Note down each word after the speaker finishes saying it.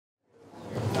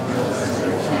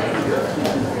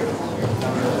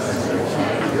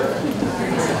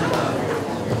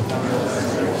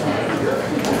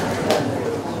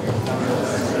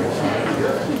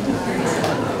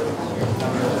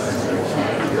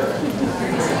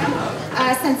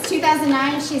Since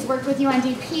 2009, she's worked with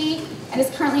UNDP and is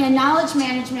currently a knowledge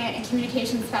management and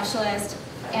communication specialist,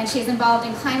 and she's involved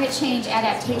in climate change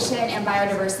adaptation and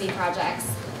biodiversity projects.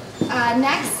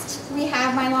 Next, we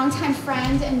have my longtime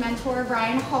friend and mentor,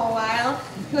 Brian Halweil,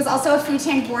 who is also a Food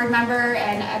Tank board member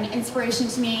and an inspiration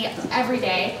to me every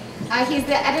day. He's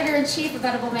the editor-in-chief of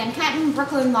Edible Manhattan,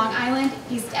 Brooklyn, Long Island,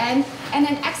 East End, and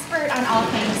an expert on all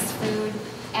things food.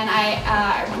 And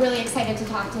I'm really excited to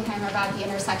talk to him about the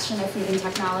intersection of food and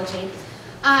technology.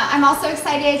 I'm also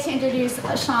excited to introduce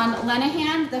Sean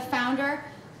Lenihan, the founder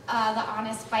of The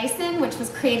Honest Bison, which was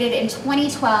created in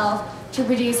 2012 to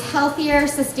produce healthier,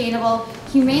 sustainable,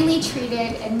 humanely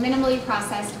treated, and minimally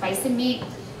processed bison meat.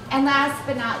 And last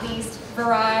but not least,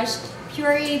 Viraj,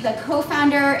 Puri, the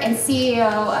co-founder and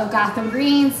CEO of Gotham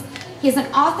Greens. He's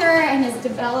an author and has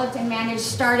developed and managed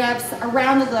startups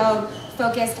around the globe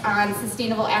focused on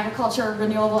sustainable agriculture,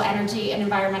 renewable energy, and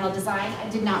environmental design. I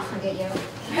did not forget you.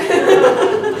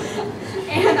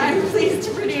 And I'm pleased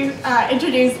to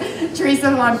introduce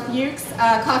Teresa von Fuchs,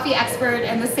 a coffee expert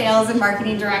and the sales and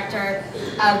marketing director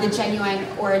of the Genuine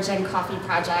Origin Coffee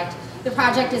Project. The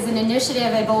project is an initiative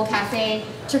at Bowl Cafe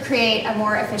to create a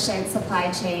more efficient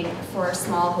supply chain for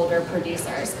smallholder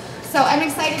producers. So I'm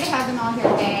excited to have them all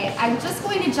here today. I'm just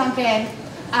going to jump in,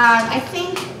 I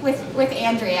think, with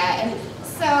Andrea. And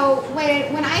so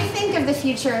when I think of the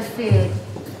future of food,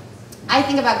 I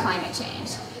think about climate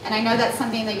change. And I know that's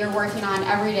something that you're working on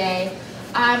every day.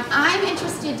 I'm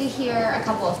interested to hear a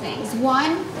couple of things.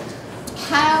 One,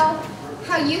 how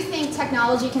you think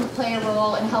technology can play a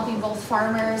role in helping both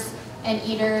farmers and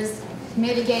eaters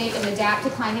mitigate and adapt to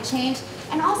climate change,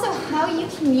 and also how you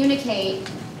communicate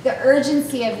the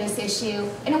urgency of this issue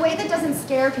in a way that doesn't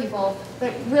scare people,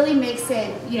 but really makes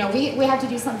it, you know, we have to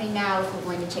do something now if we're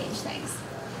going to change things.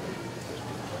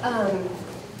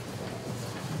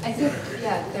 I think,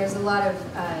 yeah, there's a lot of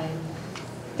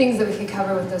things that we could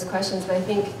cover with those questions, but I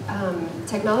think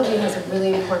technology has a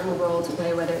really important role to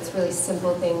play, whether it's really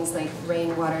simple things like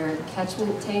rainwater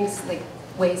catchment tanks, like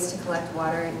ways to collect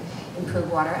water and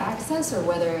improve water access, or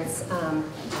whether it's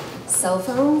cell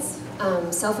phones.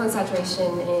 Cell phone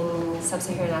saturation in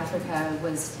sub-Saharan Africa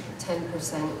was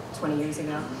 10% 20 years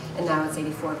ago, and now it's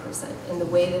 84%. And the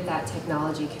way that that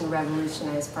technology can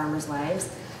revolutionize farmers' lives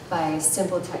by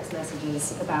simple text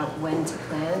messages about when to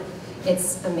plant,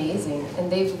 it's amazing. And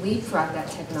they've leapfrogged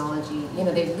that technology. You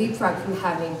know, they've leapfrogged from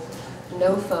having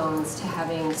no phones to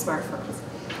having smartphones.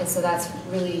 And so that's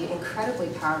really incredibly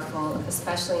powerful,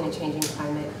 especially in a changing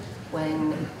climate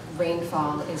when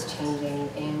rainfall is changing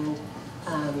and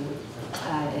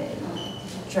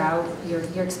drought.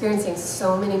 You're experiencing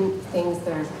so many things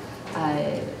that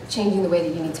are changing the way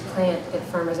that you need to plant that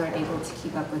farmers aren't able to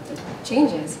keep up with the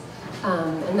changes.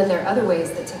 And then there are other ways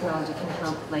that technology can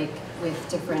help, like with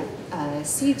different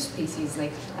seed species,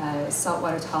 like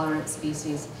saltwater tolerant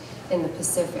species in the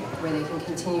Pacific, where they can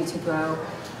continue to grow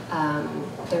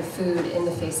their food in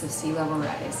the face of sea level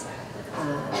rise.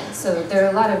 So there are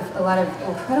a lot of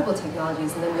incredible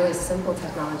technologies, and then really simple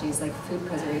technologies like food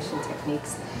preservation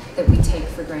techniques that we take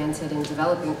for granted in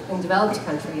developed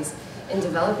countries. In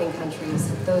developing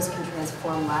countries, those can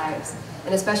transform lives,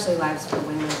 and especially lives for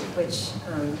women, which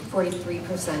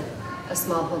 43% of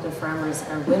smallholder farmers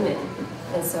are women.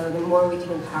 And so the more we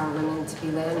can empower women to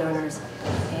be landowners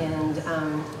and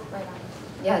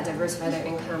diversify their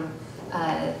income,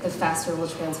 the faster we'll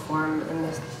transform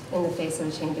in the face of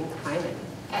a changing climate.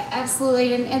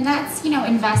 Absolutely, and that's, you know,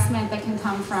 investment that can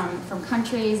come from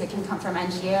countries, it can come from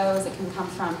NGOs, it can come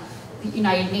from the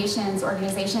United Nations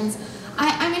organizations.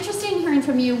 I'm interested in hearing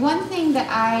from you. One thing that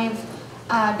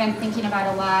I've been thinking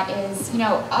about a lot is, you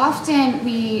know, often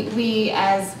we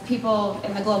as people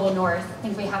in the global north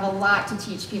think we have a lot to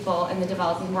teach people in the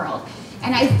developing world.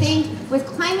 And I think with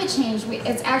climate change,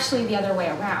 it's actually the other way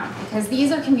around, because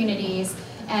these are communities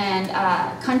and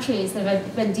countries that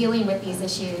have been dealing with these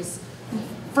issues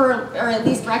or at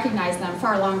least recognize them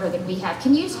far longer than we have.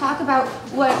 Can you talk about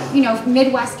what, you know,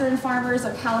 Midwestern farmers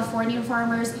or Californian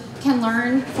farmers can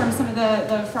learn from some of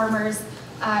the farmers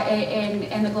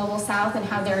in the global South and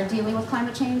how they're dealing with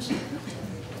climate change?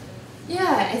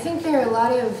 Yeah, I think there are a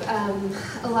lot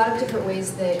of different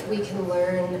ways that we can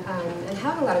learn and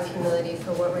have a lot of humility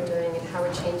for what we're doing and how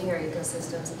we're changing our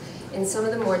ecosystems. In some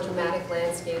of the more dramatic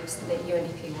landscapes that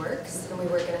UNDP works, and we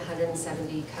work in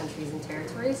 170 countries and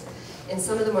territories, in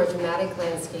some of the more dramatic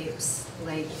landscapes,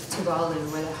 like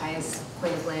Tuvalu, where the highest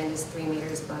point of land is 3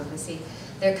 meters above the sea,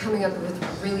 they're coming up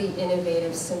with really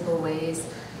innovative, simple ways.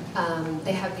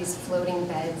 They have these floating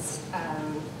beds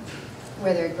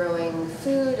where they're growing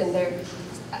food, and they're,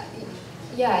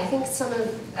 I think some of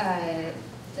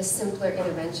the simpler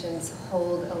interventions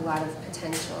hold a lot of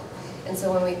potential. And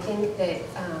so when we think that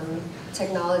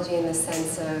technology in the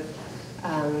sense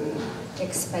of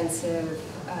expensive,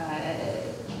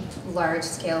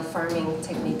 large-scale farming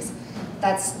techniques,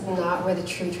 that's not where the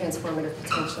true transformative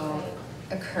potential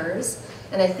occurs.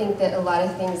 And I think that a lot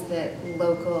of things that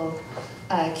local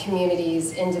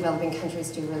communities in developing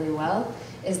countries do really well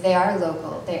is they are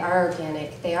local, they are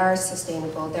organic, they are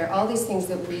sustainable. They're all these things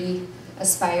that we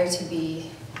aspire to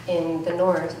be in the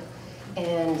North,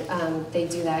 and they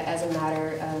do that as a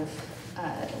matter of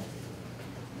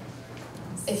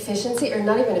efficiency, or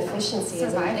not even efficiency,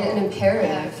 as an imperative.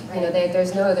 Yeah, right. You know,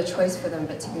 there's no other choice for them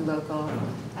but to be local.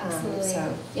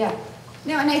 So, yeah.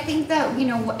 No, and I think that, you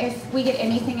know, if we get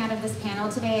anything out of this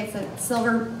panel today, it's that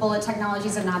silver bullet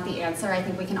technologies are not the answer. I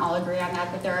think we can all agree on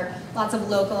that, but there are lots of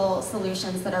local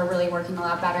solutions that are really working a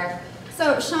lot better.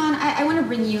 So, Sean, I want to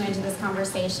bring you into this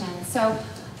conversation. So,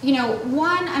 you know,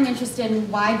 one, I'm interested in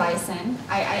why Bison.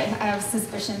 I have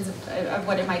suspicions of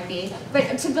what it might be.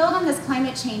 But to build on this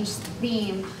climate change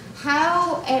theme,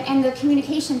 how, and the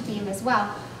communication theme as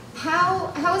well,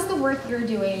 how is the work you're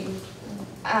doing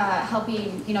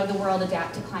helping, you know, the world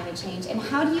adapt to climate change, and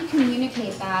how do you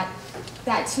communicate that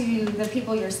to the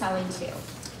people you're selling to?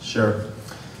 Sure.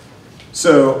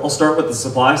 So I'll start with the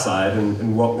supply side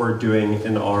and what we're doing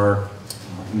in our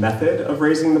method of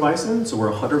raising the bison. So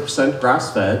we're 100%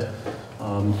 grass-fed,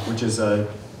 which is a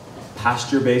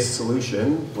pasture-based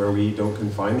solution where we don't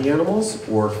confine the animals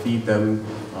or feed them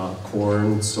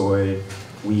corn, soy,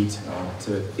 wheat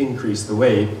to increase the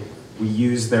weight. We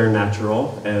use their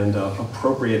natural and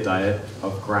appropriate diet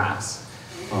of grass.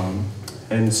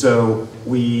 And so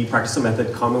we practice a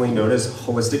method commonly known as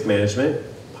holistic management,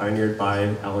 pioneered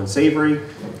by Alan Savory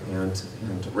and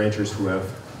ranchers who have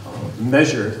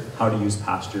measured how to use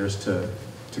pastures to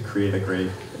create a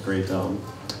great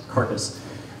carcass.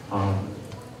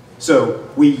 So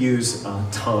we use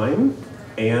time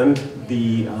and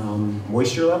the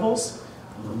moisture levels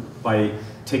by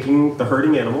taking the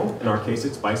herding animal, in our case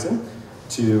it's bison,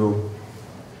 to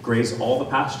graze all the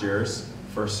pastures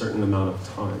for a certain amount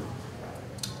of time.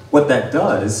 What that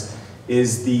does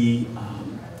is the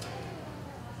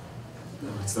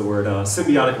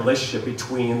symbiotic relationship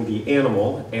between the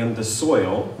animal and the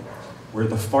soil, where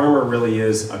the farmer really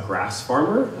is a grass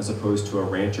farmer as opposed to a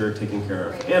rancher taking care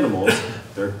of animals.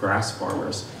 They're grass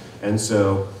farmers. And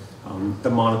so the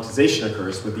monetization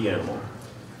occurs with the animal.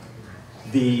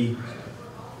 The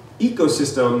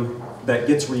ecosystem that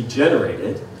gets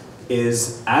regenerated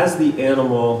is as the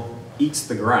animal eats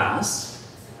the grass,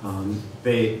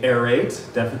 they aerate,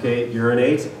 defecate,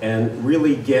 urinate, and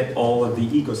really get all of the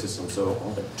ecosystem. So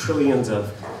all the trillions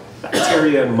of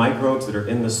bacteria and microbes that are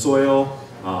in the soil,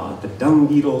 the dung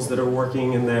beetles that are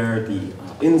working in there, the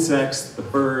insects, the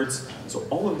birds. So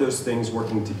all of those things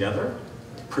working together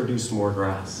produce more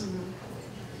grass,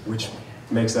 which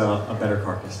makes a better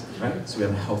carcass, right? So we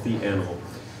have a healthy animal.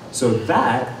 So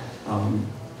that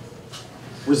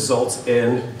results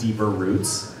in deeper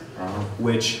roots,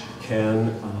 which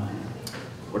can,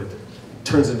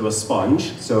 turns into a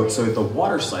sponge. So the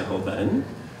water cycle then,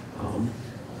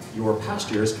 your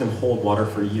pastures can hold water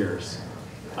for years,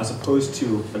 as opposed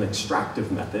to an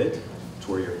extractive method,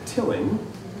 to where you're tilling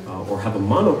or have a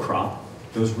monocrop.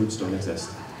 Those roots don't exist.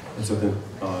 And so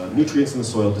the nutrients in the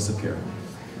soil disappear.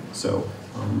 So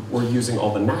we're using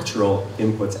all the natural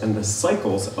inputs and the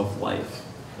cycles of life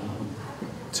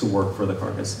to work for the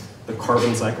carcass. The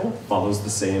carbon cycle follows the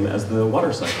same as the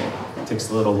water cycle. It takes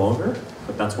a little longer,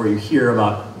 but that's where you hear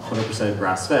about 100%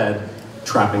 grass-fed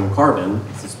trapping carbon.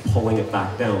 It's just pulling it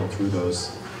back down through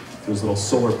those little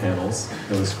solar panels,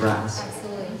 those grass.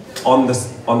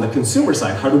 Absolutely. On the consumer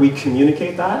side, how do we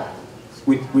communicate that?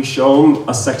 We show them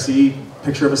a sexy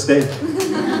picture of a steak.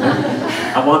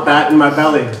 I want that in my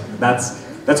belly.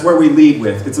 That's where we lead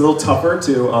with. It's a little tougher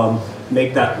to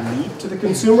make that leap to the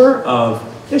consumer of,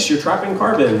 yes, you're trapping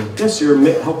carbon. Yes, you're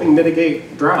helping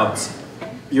mitigate droughts.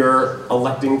 You're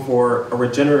electing for a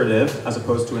regenerative as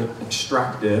opposed to an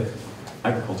extractive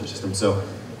agriculture system. So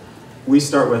we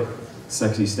start with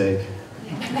sexy steak.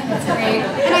 That's great.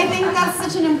 And I think that's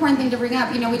such an important thing to bring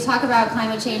up. You know, we talk about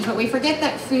climate change, but we forget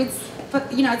that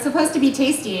it's supposed to be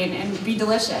tasty and be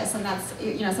delicious, and that's,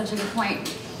 you know, such a good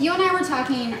point. You and I were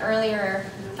talking earlier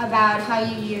about how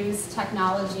you use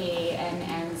technology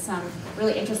and some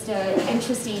really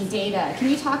interesting data. Can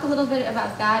you talk a little bit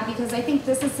about that? Because I think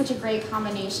this is such a great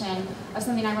combination of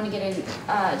something I want to get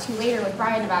into later with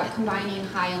Brian about combining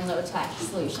high and low tech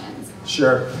solutions.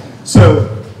 Sure.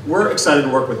 So we're excited to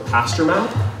work with PastureMap,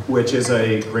 which is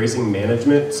a grazing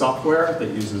management software that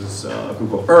uses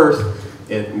Google Earth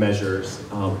it measures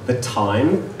the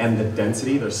time and the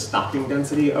density, the stocking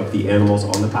density of the animals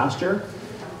on the pasture,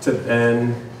 to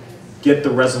then get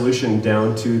the resolution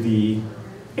down to the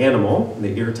animal,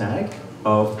 the ear tag,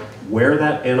 of where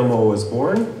that animal was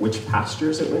born, which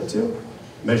pastures it went to,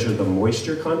 measure the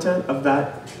moisture content of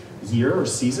that year or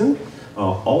season,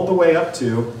 all the way up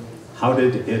to how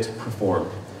did it perform.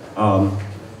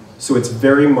 So it's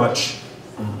very much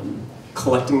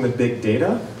collecting the big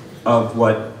data of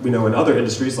what we know in other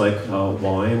industries like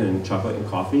wine and chocolate and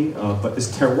coffee, but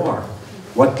this terroir.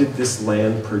 What did this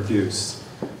land produce?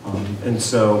 And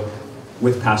so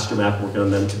with PastureMap, working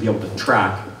on them to be able to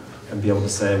track and be able to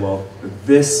say, well,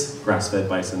 this grass-fed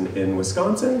bison in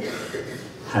Wisconsin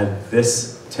had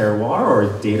this terroir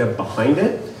or data behind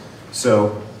it.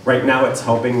 So right now it's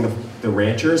helping the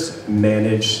ranchers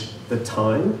manage the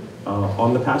time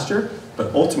on the pasture,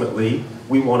 but ultimately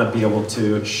we want to be able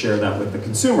to share that with the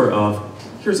consumer of,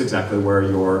 here's exactly where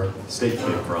your steak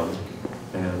came from,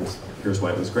 and here's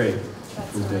why it was great.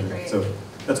 That's really great. So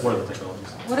that's one of the technologies.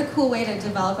 What a cool way to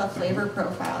develop a flavor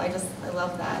profile. I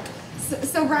love that.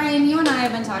 So Brian, you and I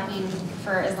have been talking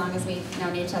for as long as we've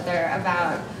known each other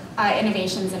about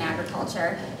innovations in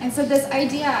agriculture. And so this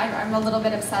idea, I'm a little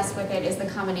bit obsessed with it, is the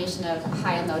combination of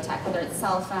high and low tech, whether it's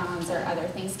cell phones or other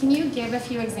things. Can you give a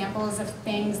few examples of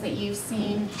things that you've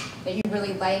seen that you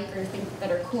really like or think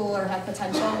that are cool or have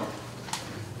potential?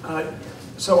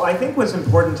 So I think what's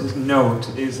important to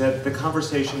note is that the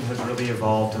conversation has really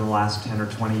evolved in the last 10 or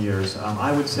 20 years.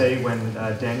 I would say when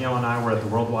Danielle and I were at the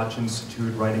World Watch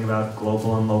Institute writing about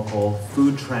global and local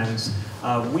food trends,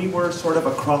 we were sort of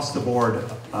across the board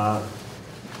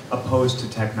opposed to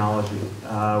technology.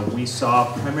 We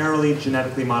saw primarily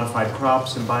genetically modified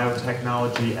crops and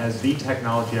biotechnology as the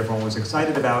technology everyone was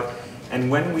excited about. And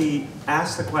when we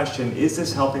asked the question, is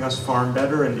this helping us farm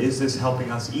better and is this helping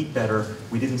us eat better,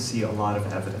 we didn't see a lot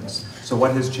of evidence. So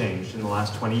what has changed in the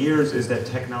last 20 years is that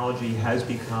technology has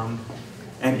become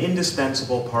an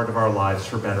indispensable part of our lives,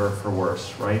 for better or for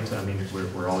worse, right? I mean,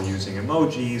 we're all using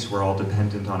emojis, we're all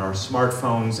dependent on our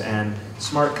smartphones, and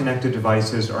smart connected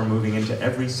devices are moving into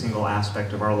every single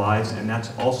aspect of our lives, and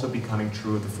that's also becoming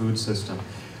true of the food system.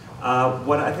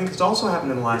 What I think has also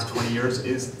happened in the last 20 years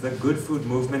is the good food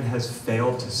movement has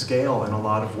failed to scale in a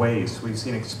lot of ways. We've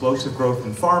seen explosive growth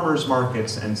in farmers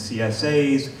markets and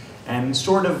CSAs and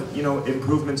sort of,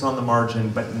 improvements on the margin,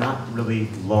 but not really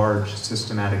large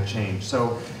systematic change.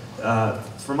 So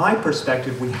from my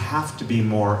perspective, we have to be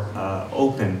more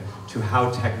open to how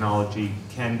technology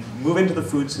can move into the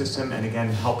food system and again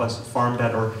help us farm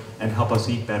better and help us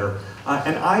eat better.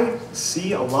 And I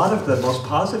see a lot of the most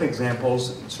positive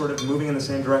examples sort of moving in the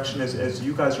same direction as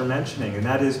you guys are mentioning, and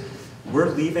that is we're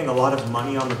leaving a lot of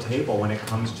money on the table when it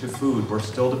comes to food. We're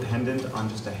still dependent on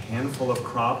just a handful of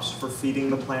crops for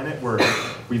feeding the planet.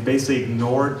 We've basically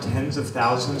ignored tens of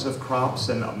thousands of crops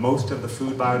and most of the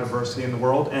food biodiversity in the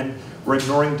world, and we're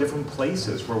ignoring different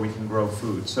places where we can grow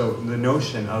food. So the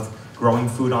notion of growing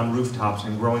food on rooftops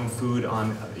and growing food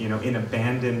on, in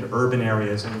abandoned urban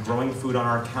areas and growing food on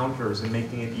our counters and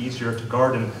making it easier to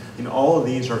garden, all of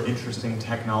these are interesting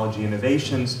technology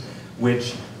innovations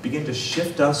which begin to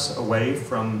shift us away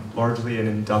from largely an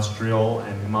industrial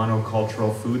and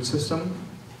monocultural food system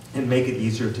and make it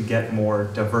easier to get more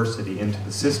diversity into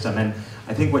the system. And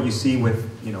I think what you see with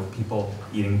people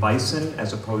eating bison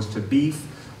as opposed to beef,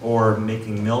 or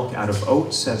making milk out of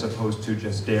oats as opposed to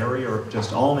just dairy or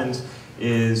just almonds,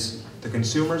 is the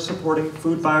consumer supporting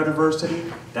food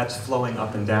biodiversity. That's flowing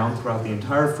up and down throughout the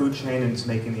entire food chain, and it's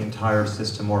making the entire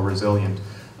system more resilient.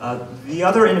 The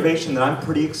other innovation that I'm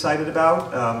pretty excited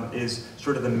about is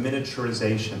sort of the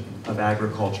miniaturization of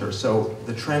agriculture. So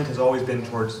the trend has always been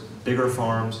towards bigger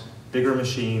farms, bigger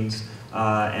machines,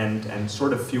 and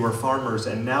sort of fewer farmers.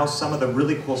 And now some of the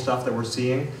really cool stuff that we're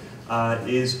seeing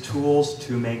is tools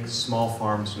to make small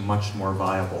farms much more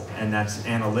viable. And that's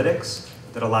analytics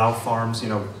that allow farms,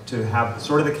 to have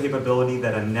sort of the capability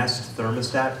that a Nest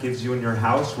thermostat gives you in your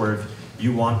house, where if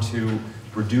you want to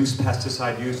reduce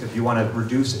pesticide use, if you want to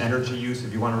reduce energy use,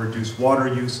 if you want to reduce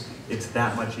water use, it's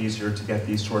that much easier to get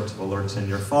these sorts of alerts in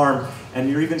your farm. And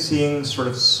you're even seeing sort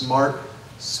of smart,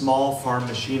 small farm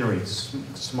machinery,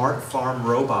 smart farm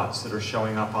robots that are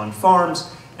showing up on farms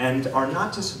and are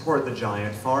not to support the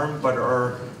giant farm, but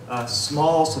are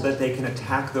small so that they can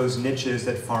attack those niches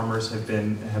that farmers have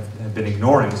been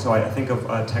ignoring. So I think of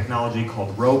a technology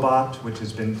called Robot, which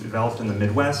has been developed in the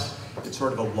Midwest. It's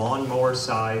sort of a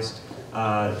lawnmower-sized,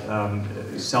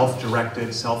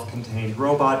 self-directed, self-contained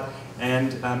robot,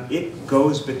 and it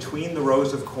goes between the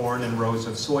rows of corn and rows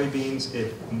of soybeans.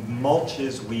 It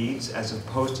mulches weeds as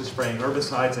opposed to spraying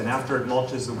herbicides, and after it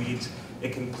mulches the weeds,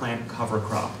 it can plant cover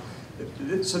crop.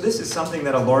 So this is something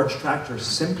that a large tractor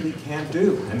simply can't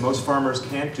do, and most farmers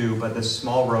can't do, but this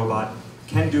small robot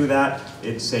can do that.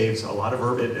 It saves a lot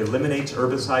of it eliminates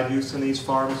herbicide use in these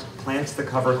farms, plants the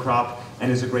cover crop,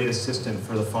 and is a great assistant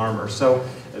for the farmer. So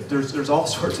there's all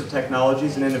sorts of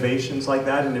technologies and innovations like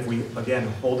that, and if we, again,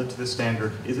 hold it to the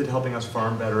standard, is it helping us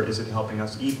farm better? Is it helping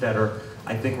us eat better?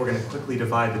 I think we're going to quickly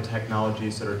divide the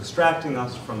technologies that are distracting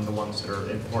us from the ones that are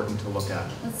important to look at.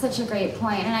 That's such a great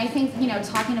point. And I think,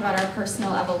 talking about our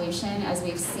personal evolution as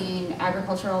we've seen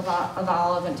agriculture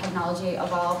evolve and technology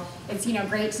evolve, it's,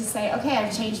 great to say, okay,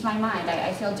 I've changed my mind.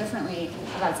 I feel differently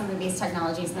about some of these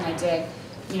technologies than I did,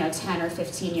 10 or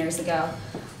 15 years ago.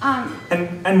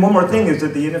 And one more thing is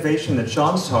that the innovation that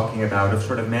Sean's talking about of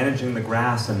sort of managing the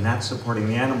grass and that supporting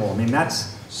the animal, I mean,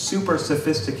 that's super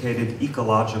sophisticated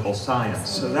ecological science.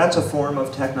 So that's a form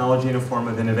of technology and a form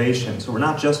of innovation. So we're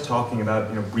not just talking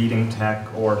about breeding tech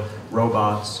or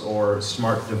robots or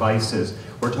smart devices.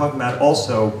 We're talking about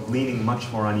also leaning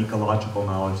much more on ecological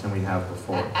knowledge than we have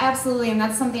before. Absolutely, and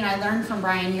that's something I learned from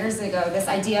Brian years ago, this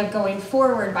idea of going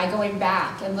forward by going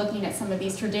back and looking at some of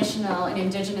these traditional and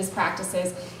indigenous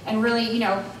practices and really,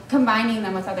 combining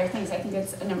them with other things. I think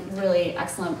it's a really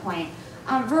excellent point.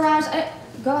 Viraj,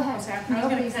 go ahead. Sorry, I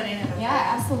was going to cut in.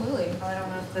 Yeah, absolutely. Well, I don't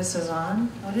know if this is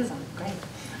on. Oh, it is on. Great.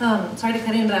 Sorry to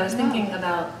cut in, but I was thinking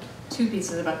about two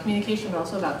pieces, about communication, but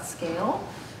also about scale.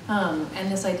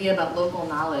 And this idea about local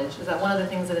knowledge is that one of the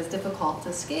things that is difficult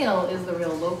to scale is the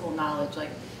real local knowledge.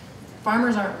 Like,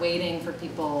 farmers aren't waiting for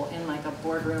people in like a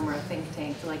boardroom or a think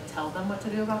tank to like tell them what to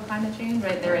do about climate change,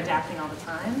 right? They're adapting all the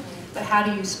time. But how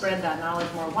do you spread that knowledge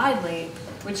more widely,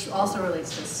 which also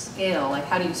relates to scale? Like,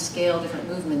 how do you scale different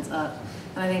movements up?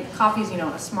 And I think coffee is,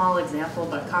 a small example,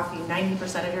 but coffee,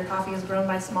 90% of your coffee is grown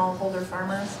by smallholder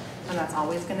farmers. And that's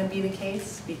always going to be the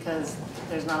case because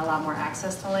there's not a lot more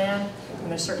access to land,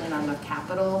 and there's certainly not enough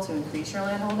capital to increase your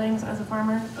land holdings as a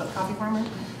farmer, a coffee farmer.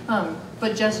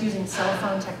 But just using cell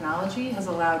phone technology has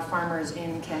allowed farmers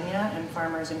in Kenya and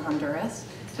farmers in Honduras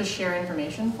to share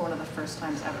information for one of the first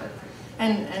times ever.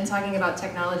 And talking about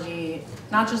technology,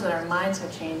 not just that our minds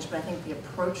have changed, but I think the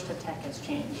approach to tech has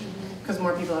changed. Because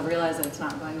more people have realized that it's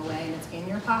not going away and it's in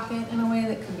your pocket in a way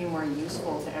that could be more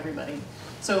useful to everybody.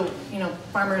 So,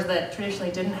 farmers that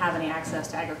traditionally didn't have any access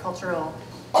to agricultural,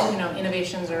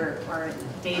 innovations or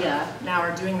data now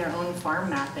are doing their own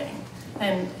farm mapping.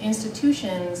 And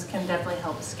institutions can definitely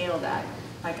help scale that.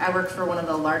 Like, I work for one of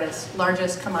the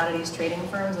largest commodities trading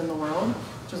firms in the world,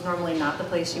 which is normally not the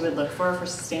place you would look for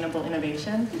sustainable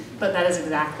innovation, but that is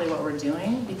exactly what we're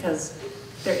doing because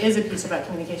there is a piece about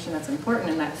communication that's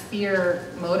important, and that fear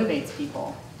motivates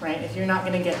people, right? If you're not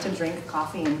going to get to drink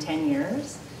coffee in 10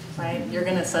 years, right, you're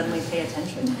going to suddenly pay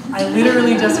attention. I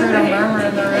literally just heard a murmur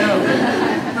in the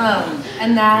room.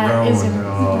 And that is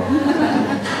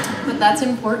important. But that's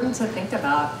important to think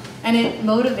about. And it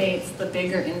motivates the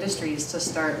bigger industries to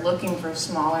start looking for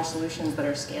smaller solutions that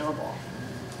are scalable.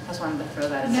 I just wanted to throw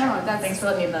that in there. Thanks for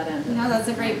letting me butt in. No, that's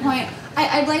a great point.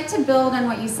 I'd like to build on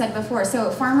what you said before.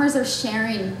 So farmers are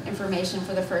sharing information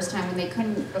for the first time when they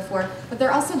couldn't before, but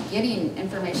they're also getting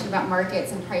information about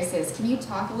markets and prices. Can you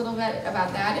talk a little bit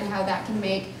about that and how that can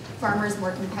make farmers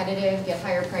more competitive, get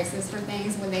higher prices for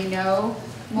things when they know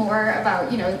more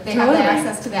about, they have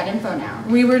access to that info now?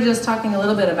 We were just talking a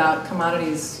little bit about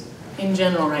commodities in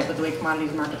general, right, with the way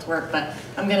commodities markets work, but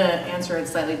I'm going to answer a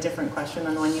slightly different question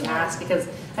than the one you asked, because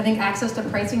I think access to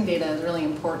pricing data is really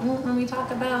important when we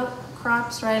talk about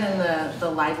crops, right, and the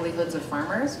livelihoods of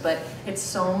farmers, but it's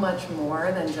so much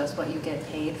more than just what you get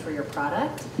paid for your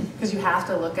product, because you have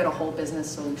to look at a whole business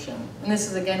solution. And this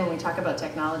is, again, when we talk about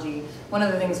technology, one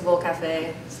of the things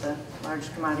Volcafe, it's the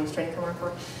large commodities trading firm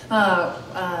for,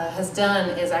 has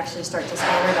done is actually start to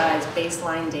standardize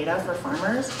baseline data for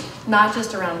farmers, not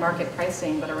just around market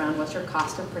pricing, but around what's your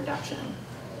cost of production.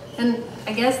 And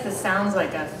I guess this sounds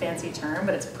like a fancy term,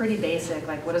 but it's pretty basic,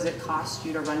 like what does it cost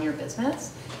you to run your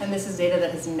business? And this is data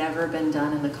that has never been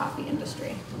done in the coffee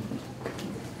industry.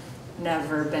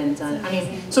 Never been done. I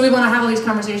mean, so we want to have all these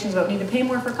conversations about we need to pay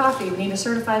more for coffee, we need to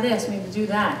certify this, we need to do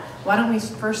that. Why don't we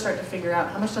first start to figure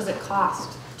out how much does it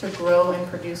cost to grow and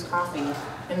produce coffee,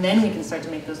 and then we can start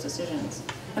to make those decisions.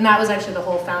 And that was actually the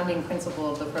whole founding principle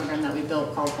of the program that we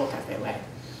built called Volcafe Way.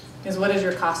 Is what is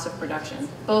your cost of production,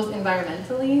 both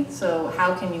environmentally, so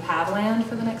how can you have land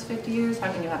for the next 50 years,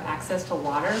 how can you have access to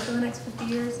water for the next 50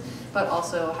 years, but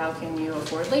also how can you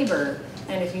afford labor,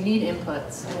 and if you need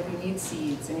inputs, and if you need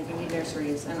seeds, and if you need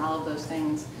nurseries, and all of those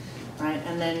things, right,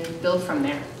 and then build from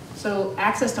there. So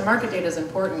access to market data is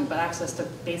important, but access to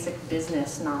basic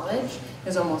business knowledge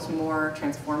is almost more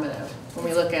transformative. When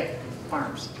we look at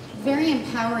farms. Very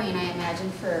empowering, I imagine,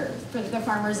 for the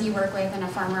farmers you work with and a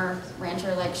farmer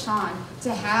rancher like Sean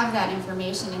to have that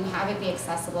information and have it be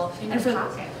accessible. In and for your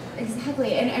pocket.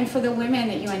 Exactly, and for the women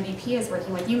that UNDP is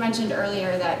working with, you mentioned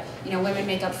earlier that women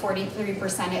make up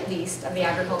 43% at least of the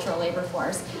agricultural labor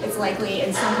force. It's likely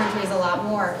in some countries a lot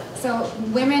more. So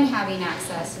women having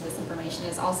access to this information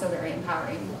is also very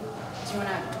empowering. Do you want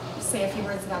to say a few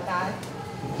words about that?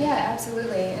 Yeah,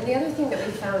 absolutely. And the other thing that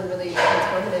we found really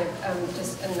transformative,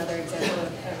 just another example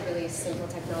of a really simple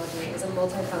technology, is a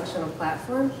multifunctional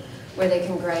platform where they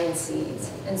can grind seeds.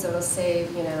 And so it'll save,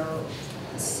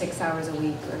 6 hours a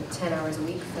week or 10 hours a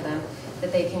week for them,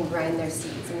 that they can grind their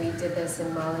seeds. And we did this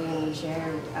in Mali and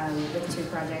Niger with 2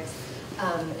 projects.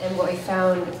 And what we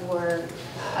found were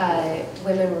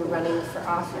women were running for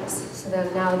office. So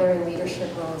then now they're in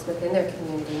leadership roles within their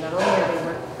community. Not only are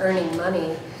they earning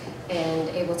money and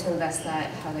able to invest that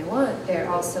how they want, they're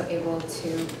also able to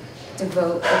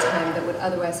devote the time that would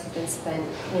otherwise have been spent,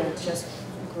 just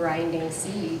grinding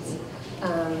seeds,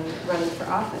 running for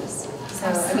office. So,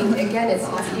 I mean, again, it's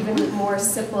even more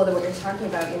simple than what you're talking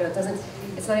about.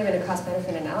 It's not even a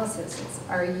cost-benefit analysis.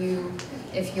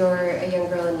 If you're a young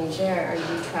girl in Niger, are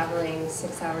you traveling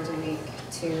 6 hours a week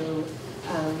to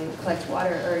collect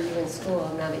water, or are you in school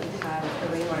now that you have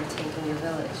a rainwater tank in your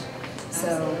village?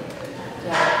 So,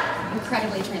 yeah,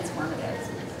 incredibly transformative.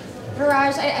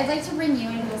 Viraj, I'd like to bring you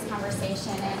into this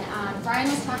conversation. And Brian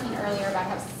was talking earlier about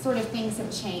how sort of things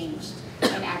have changed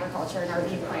in agriculture and our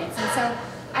viewpoints. And so,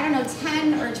 I don't know,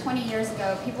 10 or 20 years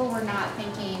ago, people were not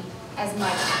thinking as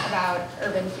much about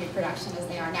urban food production as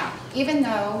they are now. Even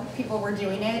though people were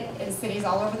doing it in cities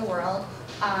all over the world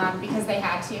because they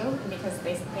had to, and because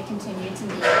they continue to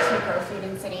need to grow food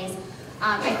in cities.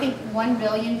 I think 1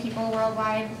 billion people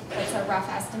worldwide, that's a rough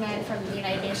estimate from the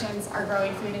United Nations, are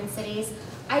growing food in cities.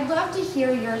 I'd love to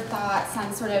hear your thoughts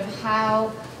on sort of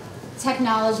how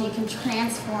technology can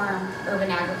transform urban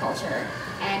agriculture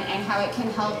and how it can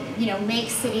help, make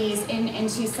cities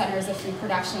into centers of food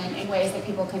production in ways that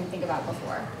people couldn't think about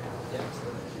before.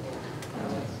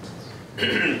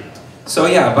 So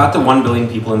yeah, about the 1 billion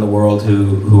people in the world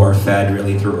who are fed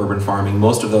really through urban farming,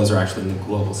 most of those are actually in the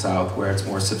global south, where it's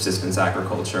more subsistence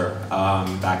agriculture,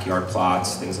 backyard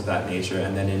plots, things of that nature.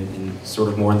 And then in sort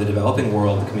of more in the developing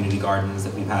world, the community gardens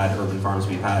that we've had, urban farms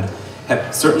we've had,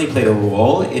 have certainly played a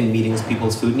role in meeting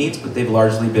people's food needs, but they've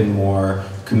largely been more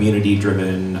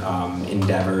community-driven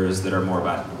endeavors that are more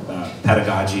about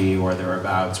pedagogy, or they're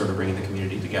about sort of bringing the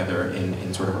community together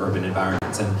in sort of urban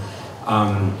environments.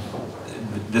 And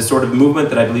the sort of movement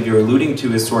that I believe you're alluding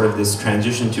to is sort of this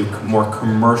transition to more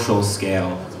commercial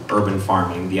scale urban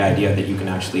farming, the idea that you can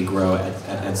actually grow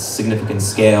at significant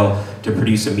scale to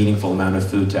produce a meaningful amount of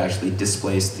food to actually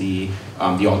displace the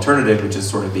alternative, which is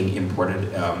sort of being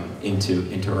imported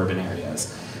into urban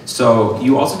areas. So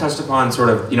you also touched upon sort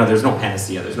of, there's no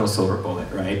panacea, there's no silver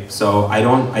bullet, right? So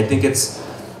I think it's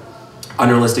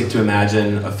unrealistic to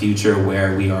imagine a future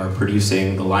where we are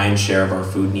producing the lion's share of our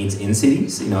food needs in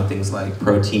cities, things like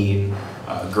protein,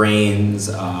 grains,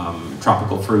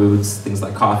 tropical fruits, things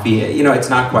like coffee. It's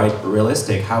not quite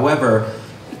realistic. However,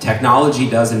 technology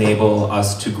does enable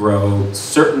us to grow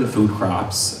certain food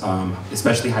crops,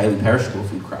 especially highly perishable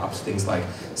food crops, things like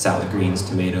salad greens,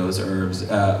 tomatoes, herbs,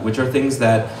 which are things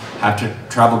that have to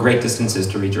travel great distances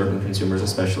to reach urban consumers,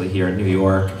 especially here in New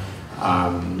York.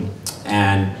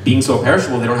 And being so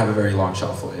perishable, they don't have a very long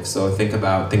shelf life. So think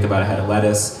about a head of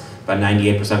lettuce. About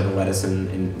 98% of the lettuce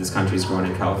in this country is grown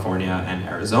in California and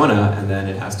Arizona, and then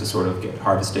it has to sort of get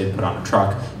harvested, put on a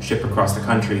truck, shipped across the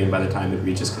country, and by the time it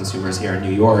reaches consumers here in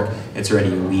New York, it's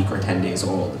already a week or 10 days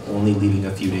old, only leaving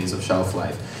a few days of shelf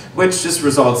life, which just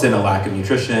results in a lack of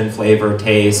nutrition, flavor,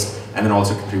 taste, and then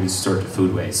also contributes sort of to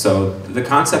food waste. So the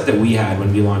concept that we had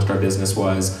when we launched our business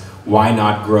was, why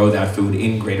not grow that food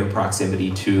in greater proximity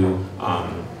to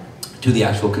the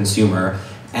actual consumer?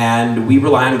 And we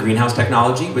rely on greenhouse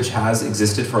technology, which has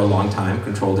existed for a long time,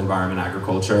 controlled environment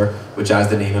agriculture, which, as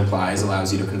the name implies,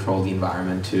 allows you to control the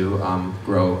environment to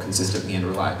grow consistently and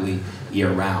reliably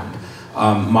year-round.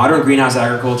 Modern greenhouse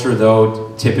agriculture,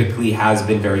 though, typically has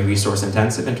been very resource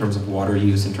intensive in terms of water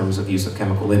use, in terms of use of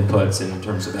chemical inputs, and in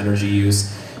terms of energy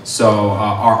use. So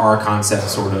our concept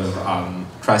sort of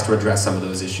tries to address some of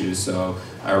those issues. So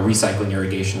recycling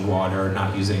irrigation water,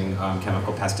 not using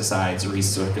chemical pesticides,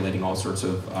 recirculating all sorts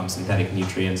of synthetic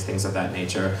nutrients, things of that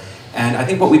nature. And I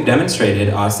think what we've demonstrated,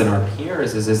 us and our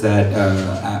peers, is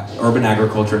that urban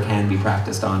agriculture can be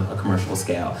practiced on a commercial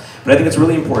scale. But I think it's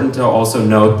really important to also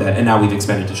note that, and now we've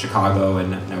expanded to Chicago,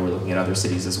 and now we're looking at other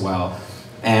cities as well.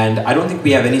 And I don't think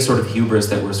we have any sort of hubris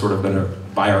that we're sort of going to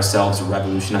by ourselves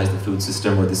revolutionize the food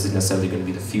system, or this is necessarily going to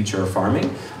be the future of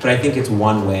farming, but I think it's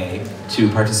one way to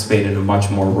participate in a much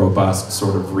more robust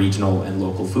sort of regional and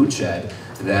local food shed,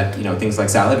 that, you know, things like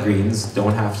salad greens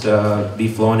don't have to be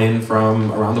flown in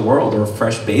from around the world, or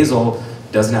fresh basil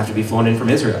doesn't have to be flown in from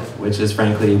Israel, which is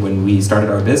frankly, when we started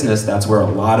our business, that's where a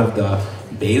lot of the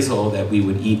basil that we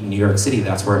would eat in New York City,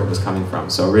 that's where it was coming from.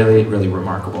 So really, really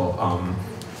remarkable,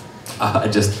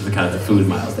 just the kind of the food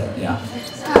miles there, yeah.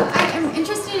 I'm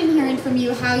interested in hearing from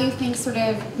you how you think sort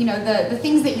of, you know, the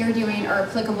things that you're doing are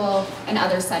applicable in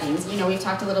other settings. You know, we've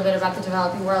talked a little bit about the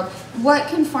developing world. What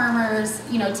can farmers,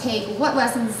 you know, take, what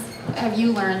lessons have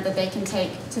you learned that they can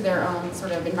take to their own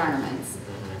sort of environments?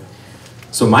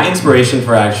 So my inspiration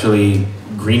for actually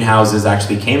greenhouses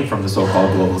actually came from the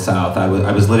so-called global south.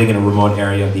 I was living in a remote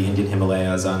area of the Indian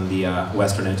Himalayas on the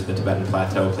western edge of the Tibetan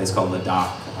plateau, a place called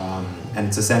Ladakh. And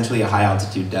it's essentially a high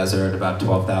altitude desert, about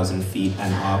 12,000 feet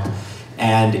and up.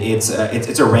 And it's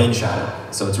a rain shadow,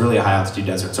 so it's really a high altitude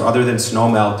desert. So other than snow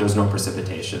melt, there's no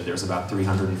precipitation. There's about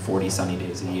 340 sunny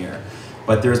days a year.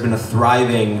 But there's been a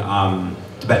thriving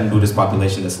Tibetan Buddhist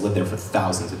population that's lived there for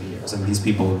thousands of years. And these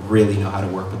people really know how to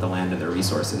work with the land and their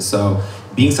resources. So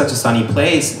being such a sunny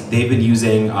place, they've been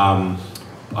using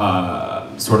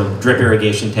sort of drip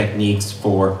irrigation techniques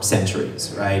for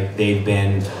centuries, right? They've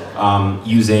been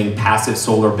using passive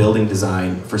solar building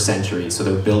design for centuries. So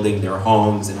they're building their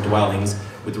homes and dwellings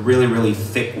with really, really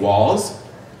thick walls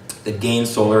that gain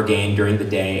solar gain during the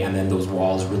day, and then those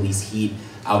walls release heat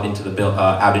out into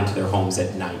their homes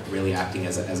at night, really acting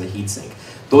as a heat sink.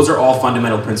 Those are all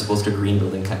fundamental principles to green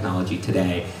building technology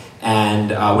today.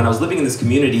 And when I was living in this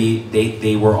community,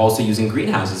 they were also using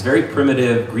greenhouses, very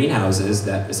primitive greenhouses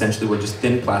that essentially were just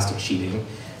thin plastic sheeting.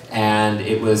 And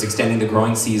it was extending the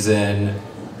growing season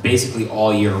basically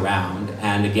all year round.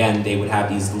 And again, they would have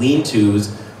these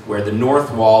lean-tos where the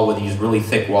north wall would use really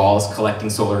thick walls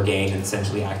collecting solar gain and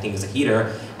essentially acting as a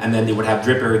heater. And then they would have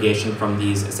drip irrigation from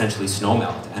these essentially snow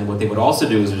melt. And what they would also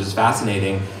do, which is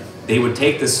fascinating, they would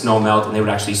take this snow melt and they would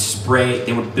actually spray,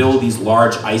 they would build these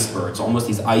large icebergs, almost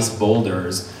these ice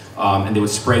boulders, and they would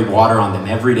spray water on them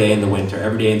every day in the winter,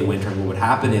 And what would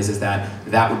happen is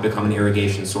that would become an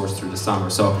irrigation source through the summer.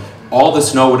 So all the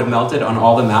snow would have melted on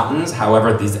all the mountains,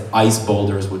 however, these ice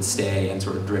boulders would stay and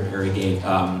sort of drip irrigate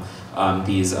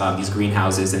these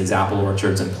greenhouses and these apple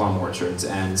orchards and plum orchards.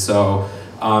 And so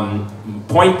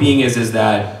point being is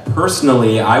that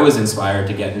personally I was inspired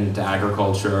to get into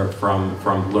agriculture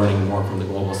from learning more from the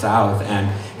global south, and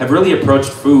have really approached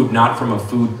food not from a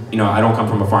food, you know, I don't come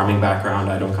from a farming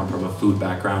background, I don't come from a food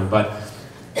background, but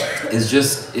is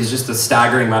just a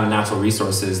staggering amount of natural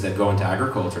resources that go into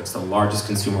agriculture. It's the largest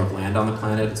consumer of land on the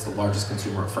planet, it's the largest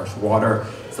consumer of fresh water,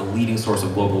 it's the leading source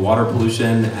of global water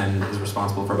pollution, and is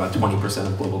responsible for about 20%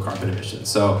 of global carbon emissions.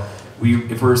 So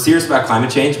if we're serious about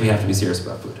climate change, we have to be serious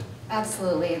about food.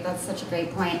 Absolutely, that's such a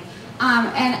great point.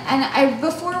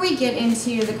 Before we get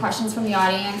into the questions from the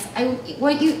audience, I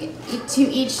want you to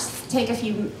each take a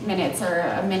few minutes or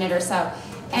a minute or so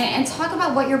and talk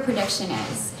about what your prediction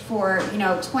is for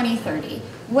 2030.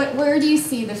 Where do you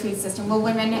see the food system? Will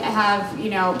women have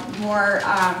more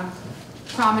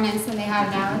prominence than they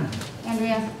have now,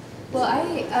 Andrea? Well,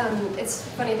 it's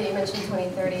funny that you mentioned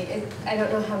 2030. I don't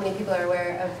know how many people are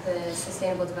aware of the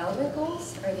Sustainable Development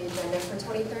Goals or the agenda for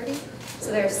 2030.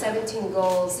 So there are 17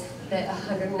 goals that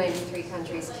 193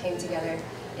 countries came together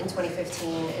in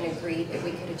 2015 and agreed that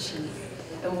we could achieve.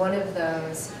 And one of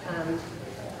those,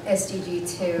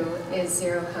 SDG 2, is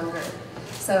zero hunger.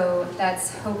 So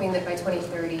that's hoping that by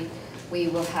 2030 we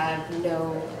will have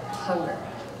no hunger,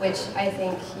 which I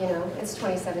think, it's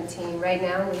 2017. Right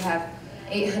now we have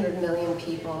 800 million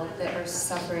people that are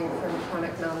suffering from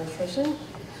chronic malnutrition,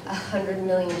 100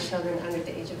 million children under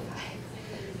the age of 5.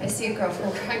 I see a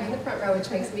girlfriend crying in the front row, which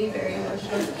makes me very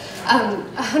emotional.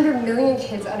 100 million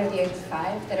kids under the age of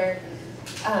 5 that are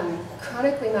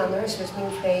chronically malnourished, which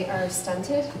means they are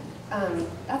stunted.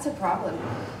 That's a problem.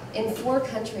 In 4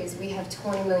 countries, we have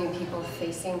 20 million people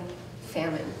facing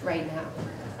famine right now.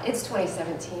 It's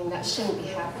 2017, that shouldn't be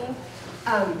happening.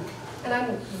 And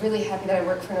I'm really happy that I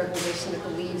work for an organization that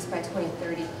believes by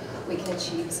 2030 we can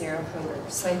achieve zero hunger.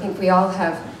 So I think we all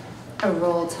have a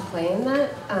role to play in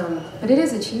that, but it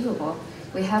is achievable.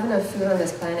 We have enough food on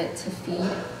this planet to feed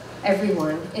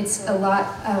everyone. It's a lot,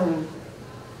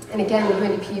 and again,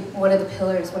 UNDP, one of the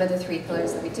 3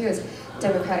 pillars that we do is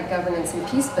democratic governance and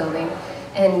peace building.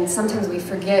 And sometimes we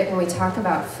forget when we talk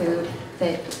about food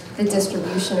that the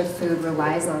distribution of food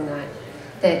relies on that.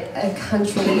 That a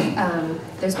country,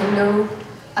 there's been no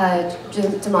a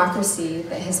democracy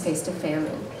that has faced a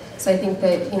famine. So I think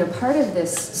that part of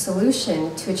this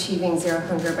solution to achieving zero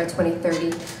hunger by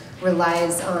 2030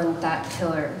 relies on that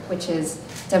pillar, which is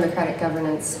democratic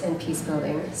governance and peace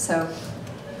building. So,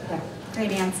 yeah.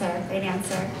 Great answer, great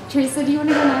answer. Teresa, do you want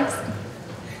to go next?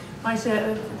 Well,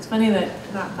 it's funny that,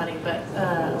 not funny, but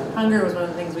hunger was one of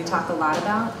the things we talk a lot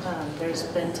about. There's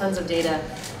been tons of data.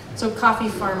 So coffee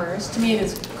farmers, to me it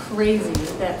is crazy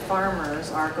that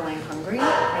farmers are going hungry,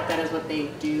 right? That is what they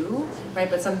do, right?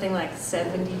 But something like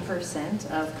 70%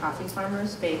 of coffee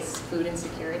farmers face food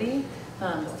insecurity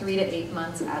 3 to 8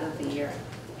 months out of the year,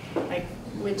 like,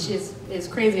 which is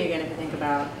crazy again if you think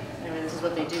about, I mean, this is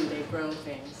what they do. They grow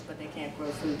things, but they can't grow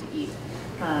food to eat.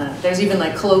 There's even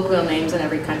like colloquial names in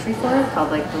every country for it,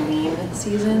 called like the lean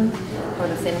season or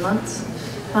the thin months.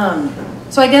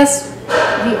 So I guess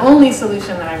the only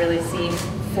solution that I really see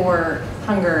for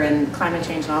hunger and climate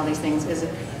change and all these things is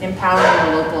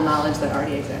empowering the local knowledge that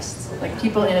already exists. Like,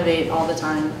 people innovate all the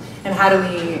time, and how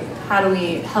do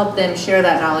we help them share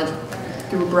that knowledge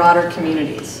through broader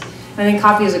communities? And I think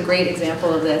coffee is a great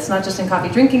example of this, not just in coffee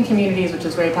drinking communities, which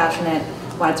is very passionate,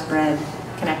 widespread,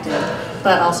 connected,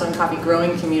 but also in coffee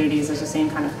growing communities, there's the same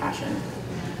kind of passion.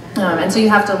 And so you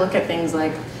have to look at things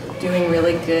like doing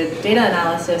really good data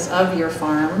analysis of your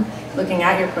farm, looking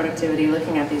at your productivity,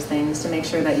 looking at these things to make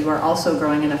sure that you are also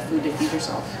growing enough food to feed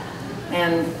yourself,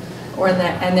 and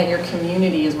that your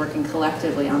community is working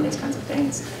collectively on these kinds of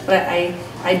things. But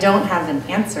I don't have an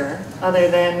answer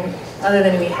other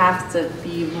than we have to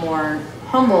be more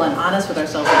humble and honest with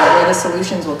ourselves about where the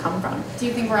solutions will come from. Do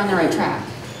you think we're on the right track?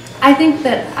 I think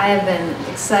that I have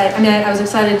been excited. I mean, I was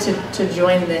excited to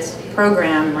join this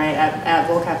program, right, at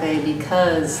Vol Cafe,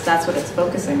 because that's what it's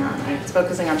focusing on, right? It's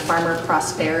focusing on farmer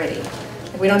prosperity.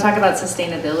 If we don't talk about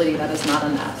sustainability, that is not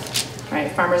enough,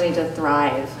 right? Farmers need to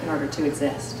thrive in order to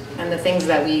exist, and the things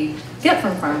that we get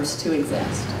from farms to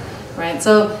exist, right?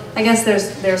 So I guess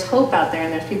there's hope out there,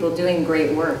 and there's people doing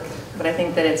great work, but I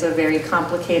think that it's a very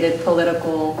complicated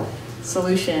political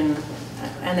solution,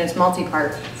 and it's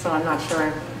multi-part, so I'm not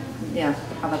sure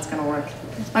how that's going to work.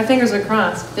 My fingers are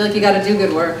crossed. I feel like you got to do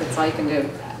good work. That's all you can do.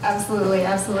 Absolutely,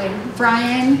 absolutely.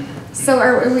 Brian, so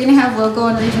are we going to have local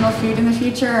and regional food in the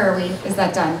future, or is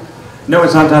that done? No,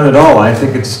 it's not done at all. I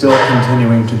think it's still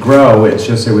continuing to grow. It's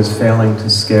just it was failing to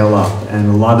scale up. And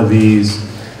a lot of these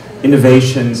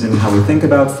innovations in how we think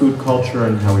about food culture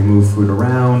and how we move food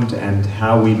around and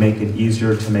how we make it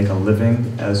easier to make a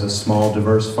living as a small,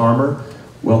 diverse farmer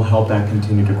will help that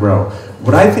continue to grow.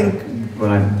 What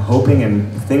I'm hoping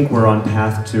and think we're on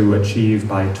path to achieve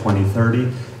by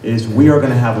 2030 is we are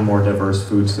going to have a more diverse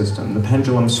food system. The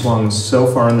pendulum swung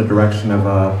so far in the direction of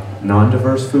a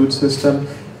non-diverse food system,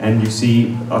 and you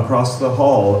see across the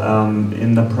hall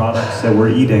in the products that we're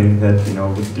eating that,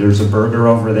 there's a burger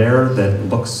over there that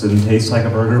looks and tastes like a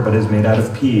burger but is made out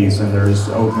of peas, and there's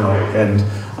oat milk, and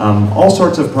all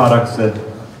sorts of products that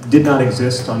did not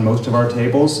exist on most of our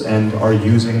tables and are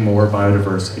using more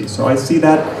biodiversity. So I see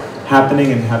that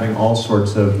happening and having all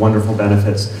sorts of wonderful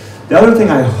benefits. The other thing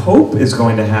I hope is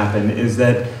going to happen is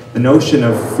that the notion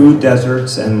of food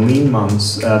deserts and lean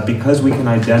months, because we can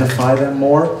identify them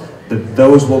more, that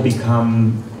those will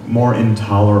become more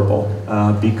intolerable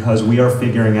because we are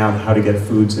figuring out how to get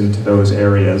foods into those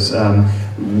areas.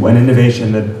 One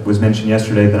innovation that was mentioned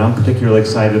yesterday that I'm particularly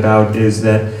excited about is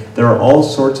that there are all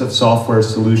sorts of software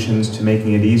solutions to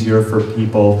making it easier for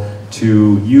people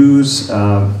to use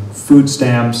food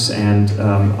stamps and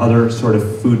other sort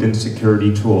of food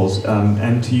insecurity tools,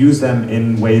 and to use them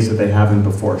in ways that they haven't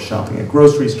before. Shopping at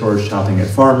grocery stores, shopping at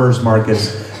farmers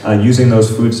markets, using those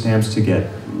food stamps to get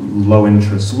low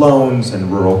interest loans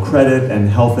and rural credit and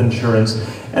health insurance.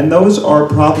 And those are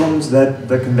problems that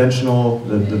the conventional,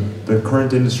 the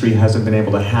current industry hasn't been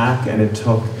able to hack, and it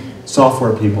took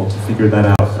software people to figure that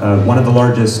out. One of the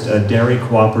largest dairy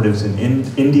cooperatives in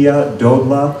India,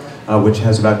 Dodla, which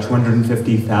has about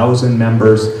 250,000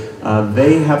 members,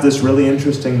 they have this really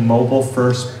interesting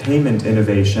mobile-first payment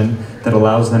innovation that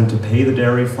allows them to pay the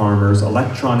dairy farmers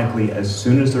electronically as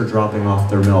soon as they're dropping off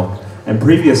their milk. And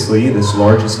previously, this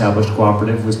large established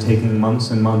cooperative was taking months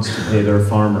and months to pay their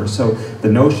farmers. So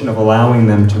the notion of allowing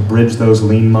them to bridge those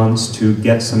lean months to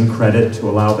get some credit to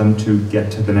allow them to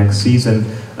get to the next season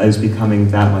is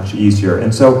becoming that much easier.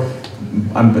 And so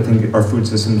I think our food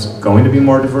system's going to be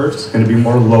more diverse, it's going to be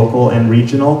more local and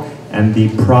regional, and the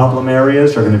problem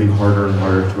areas are going to be harder and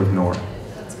harder to ignore.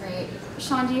 That's great.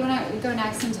 Sean, do you want to go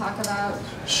next and talk about?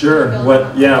 Sure.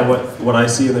 What I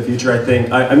see in the future, I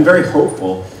think I'm very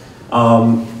hopeful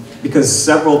because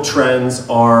several trends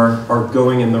are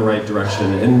going in the right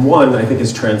direction, and one I think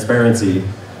is transparency.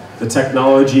 the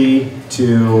technology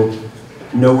to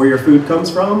know where your food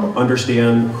comes from,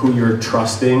 understand who you're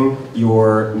trusting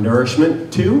your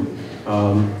nourishment to,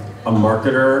 a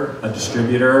marketer, a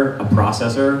distributor, a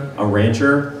processor, a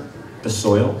rancher, the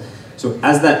soil. So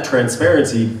as that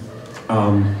transparency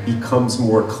becomes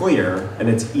more clear and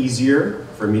it's easier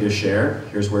for me to share,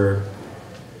 here's where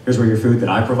your food that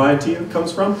I provide to you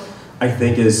comes from, I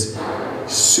think is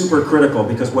super critical,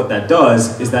 because what that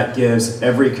does is that gives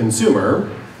every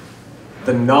consumer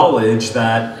the knowledge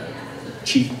that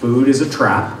cheap food is a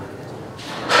trap,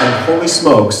 and holy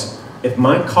smokes, if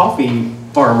my coffee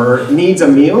farmer needs a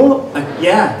meal,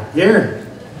 yeah, here,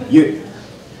 you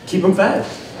keep them fed.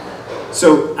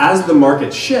 So as the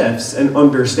market shifts and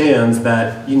understands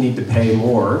that you need to pay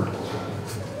more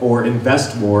or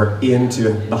invest more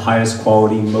into the highest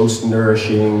quality, most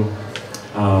nourishing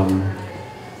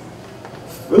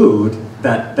food,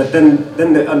 that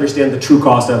then they understand the true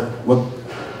cost of, well,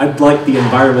 I'd like the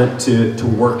environment to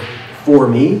work for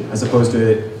me as opposed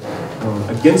to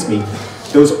against me.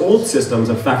 Those old systems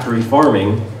of factory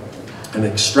farming and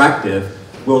extractive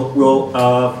will go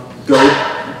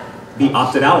be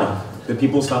opted out of. The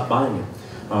people stop buying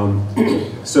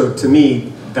it. So to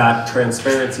me, that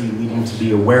transparency leading to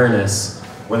the awareness,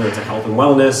 whether it's a health and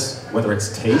wellness, whether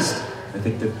it's taste, I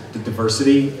think that the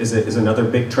diversity is another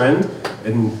big trend,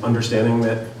 and understanding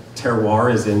that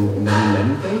terroir is in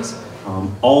many things.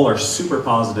 All are super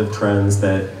positive trends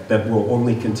that will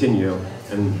only continue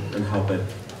and help it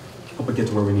get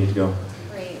to where we need to go.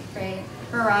 Great.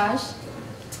 Viraj?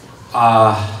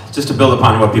 Just to build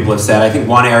upon what people have said, I think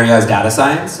one area is data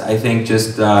science. I think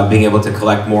just being able to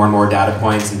collect more and more data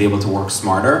points and be able to work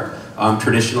smarter.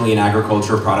 Traditionally in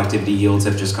agriculture, productivity yields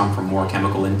have just come from more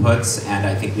chemical inputs, and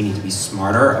I think we need to be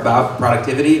smarter about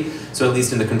productivity. So at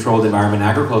least in the controlled environment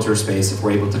agriculture space, if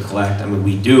we're able to collect, I mean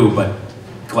we do, but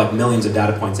collect millions of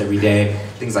data points every day,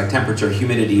 things like temperature,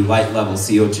 humidity, light level,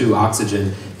 CO2, oxygen,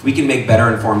 if we can make better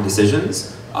informed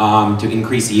decisions to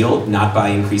increase yield, not by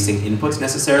increasing inputs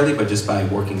necessarily, but just by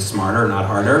working smarter, not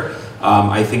harder,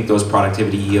 I think those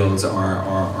productivity yields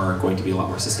are going to be a lot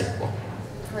more sustainable.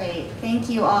 Great, thank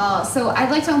you all. So I'd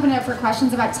like to open it up for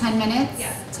questions, about 10 minutes.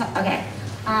 Yeah. Okay,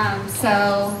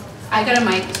 so I've got a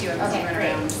mic too. Okay,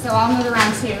 great. So I'll move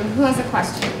around too. Who has a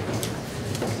question?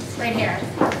 Right here.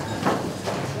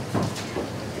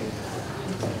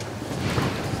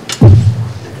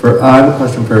 I have a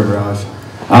question for Viraj.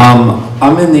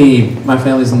 My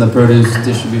family's in the produce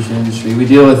distribution industry. We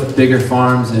deal with bigger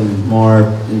farms and more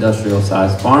industrial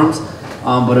sized farms,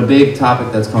 but a big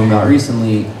topic that's come about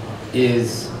recently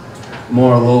is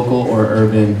more local or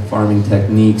urban farming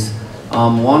techniques.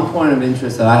 One point of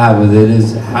interest that I have with it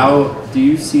is, how do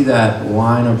you see that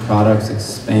line of products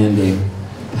expanding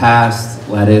past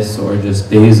lettuce or just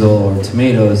basil or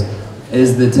tomatoes?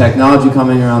 Is the technology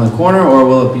coming around the corner, or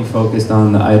will it be focused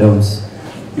on the items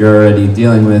you're already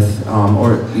dealing with,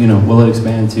 or will it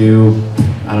expand to,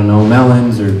 I don't know,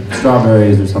 melons or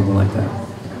strawberries or something like that?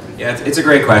 Yeah, it's a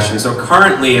great question. So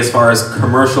currently, as far as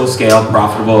commercial scale,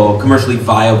 profitable, commercially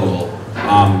viable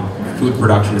food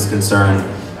production is concerned,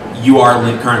 you are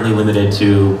currently limited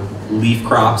to leaf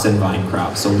crops and vine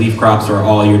crops. So leaf crops are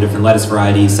all your different lettuce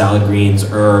varieties, salad greens,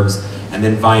 herbs, and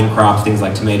then vine crops, things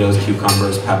like tomatoes,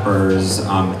 cucumbers, peppers,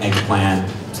 eggplant,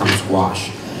 some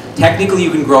squash. Technically, you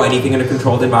can grow anything in a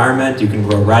controlled environment. You can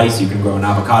grow rice, you can grow an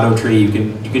avocado tree, you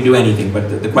can do anything,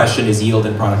 but the question is yield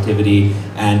and productivity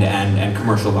and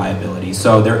commercial viability.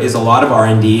 So there is a lot of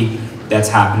R&D that's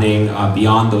happening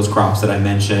beyond those crops that I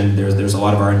mentioned. There's a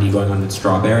lot of R&D going on with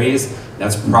strawberries.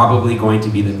 That's probably going to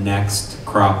be the next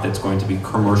crop that's going to be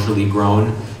commercially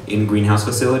grown in greenhouse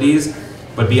facilities.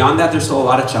 But beyond that, there's still a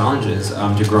lot of challenges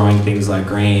to growing things like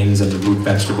grains and the root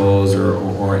vegetables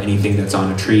or anything that's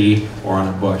on a tree or on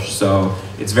a bush. So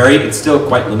it's still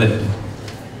quite limited.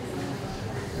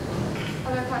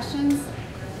 Other questions?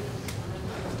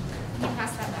 Can you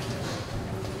pass that back?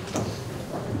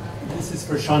 This is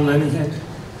for Sean Lenihan.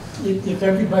 If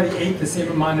everybody ate the same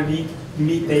amount of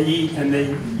meat they eat, and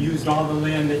they used all the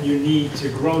land that you need to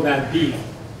grow that beef,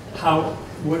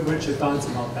 what's your thoughts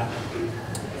about that?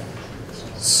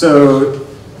 So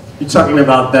you're talking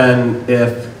about then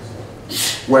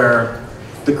where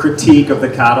the critique of the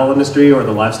cattle industry or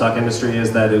the livestock industry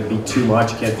is that it would be too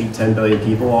much, you can't feed 10 billion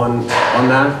people on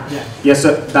that? Yeah. Yeah,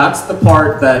 so that's the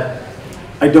part that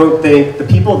I don't think the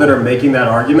people that are making that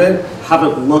argument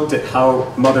haven't looked at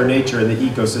how Mother Nature and the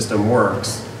ecosystem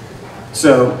works.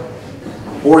 So,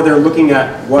 or they're looking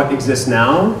at what exists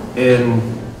now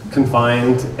in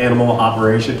confined animal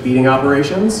feeding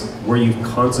operations, where you've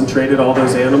concentrated all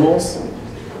those animals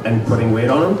and putting weight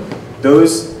on them.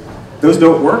 Those Those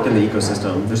don't work in the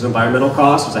ecosystem. There's an environmental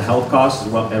cost, there's a health cost,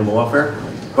 there's animal welfare.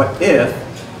 But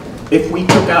if we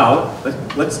took out,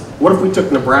 what if we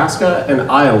took Nebraska and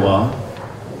Iowa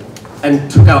and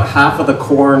took out half of the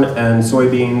corn and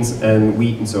soybeans and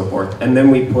wheat and so forth, and then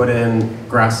we put in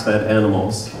grass-fed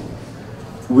animals?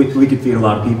 We could feed a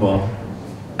lot of people,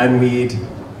 and we'd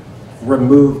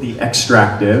remove the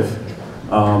extractive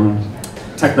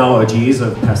technologies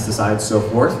of pesticides, so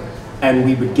forth, and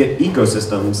we would get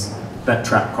ecosystems that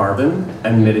trap carbon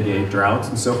and mitigate droughts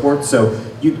and so forth. So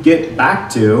you'd get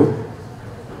back to,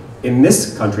 in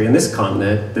this country, in this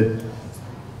continent, that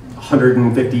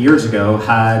 150 years ago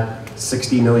had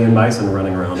 60 million bison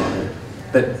running around on it,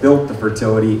 that built the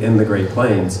fertility in the Great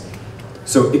Plains.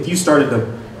 So if you started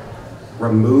to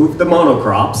remove the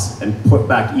monocrops and put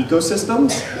back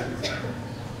ecosystems,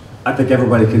 I think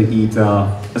everybody could eat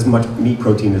as much meat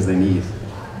protein as they need.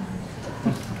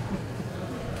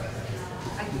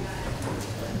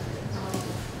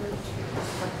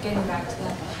 Getting back to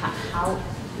that,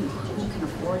 who can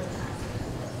afford that?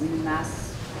 I mean,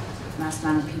 mass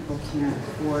amount of people can't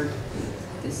afford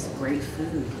this great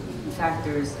food. In fact,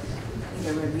 I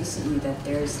read recently that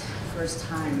there's first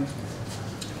time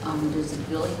there's 1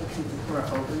 billion people who are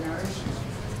overnourished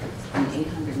and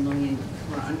 800 million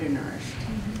who are undernourished.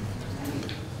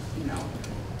 And,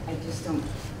 I just don't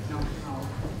know how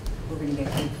we're going to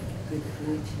get good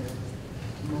food to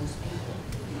most people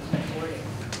who can afford it.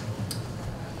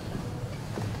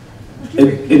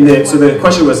 So the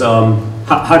question was,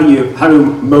 how do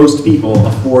most people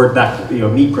afford that,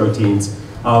 meat proteins?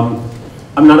 I'm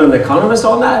not an economist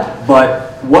on that,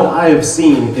 but what I have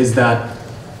seen is that,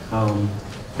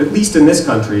 at least in this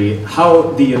country,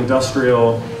 how the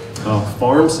industrial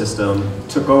farm system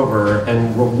took over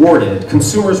and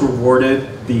consumers rewarded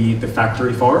the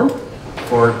factory farm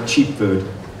for cheap food,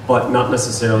 but not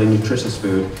necessarily nutritious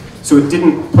food. So it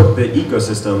didn't put the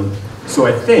ecosystem. So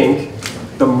I think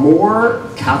the more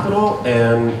capital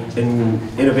and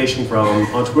innovation from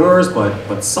entrepreneurs,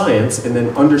 but science, and then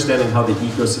understanding how the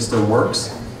ecosystem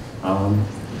works,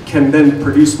 can then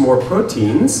produce more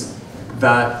proteins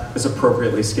that is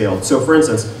appropriately scaled. So for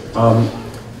instance,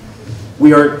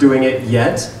 we aren't doing it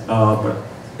yet, but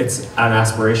it's an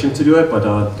aspiration to do it, but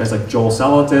guys like Joel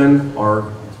Salatin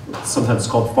are, sometimes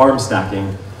it's called farm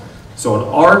stacking. So on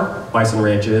our bison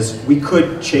ranches, we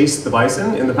could chase the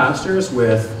bison in the pastures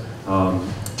with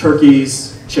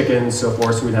turkeys, chickens, so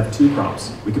forth, so we'd have 2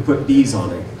 crops. We could put bees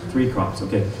on it, 3 crops,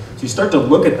 okay? So you start to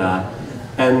look at that,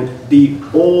 and the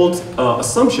old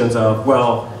assumptions of,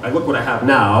 well, I look what I have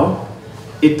now,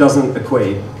 it doesn't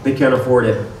equate. They can't afford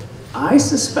it. I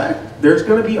suspect there's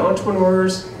gonna be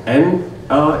entrepreneurs and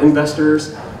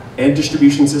investors and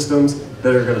distribution systems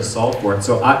that are gonna solve for it.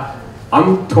 So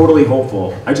I'm totally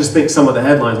hopeful. I just think some of the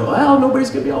headlines are, well, nobody's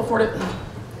gonna be able to afford it.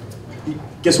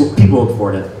 Guess what? People will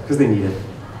afford it because they need it.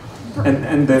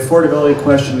 And the affordability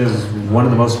question is one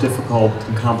of the most difficult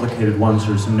and complicated ones.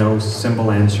 There's no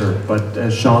simple answer. But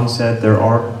as Sean said, there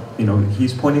are,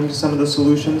 he's pointing to some of the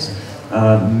solutions.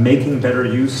 Making better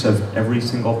use of every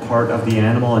single part of the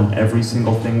animal and every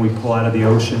single thing we pull out of the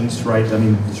oceans, right? I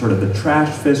mean, sort of the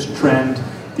trash fish trend,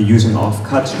 the using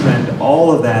offcuts trend,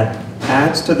 all of that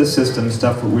adds to the system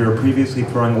stuff that we were previously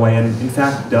throwing away, and in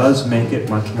fact does make it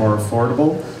much more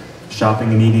affordable.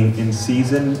 Shopping and eating in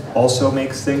season also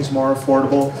makes things more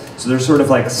affordable. So there's sort of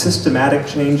like systematic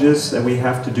changes that we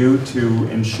have to do to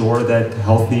ensure that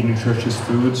healthy, nutritious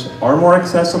foods are more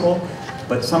accessible.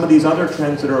 But some of these other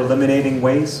trends that are eliminating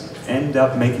waste end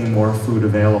up making more food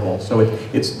available. So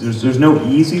there's no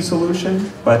easy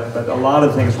solution, but a lot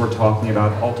of things we're talking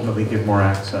about ultimately give more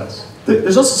access.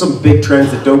 There's also some big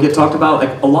trends that don't get talked about.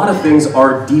 Like, a lot of things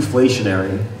are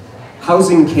deflationary.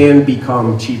 Housing can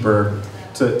become cheaper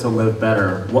to live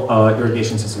better.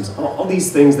 Irrigation systems, all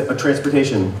these things, that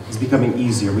transportation is becoming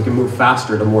easier. We can move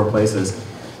faster to more places.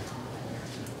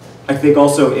 I think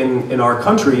also in our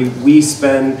country, we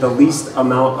spend the least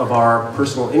amount of our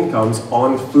personal incomes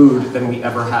on food than we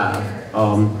ever have.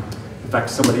 In fact,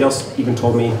 somebody else even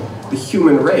told me the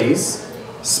human race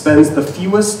spends the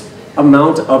fewest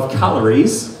amount of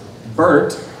calories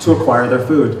burnt to acquire their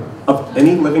food of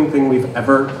any living thing we've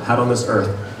ever had on this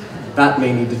earth. That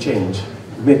may need to change.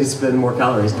 We may need to spend more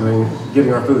calories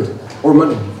getting our food, or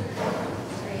money.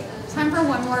 Great. Time for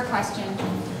one more question.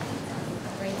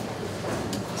 Great.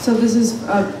 So this is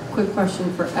a quick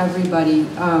question for everybody,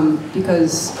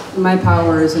 because my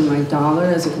power is in my dollar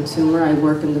as a consumer. I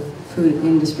work in the food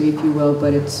industry, if you will,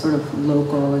 but it's sort of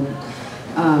local,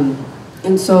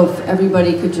 and so if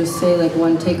everybody could just say like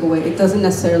one takeaway, it doesn't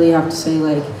necessarily have to say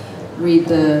like read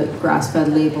the grass-fed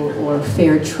label or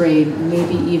fair trade,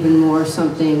 maybe even more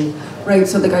something, right?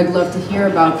 So like I'd love to hear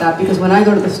about that, because when I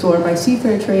go to the store, if I see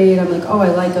fair trade, I'm like, oh, I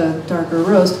like a darker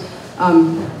roast.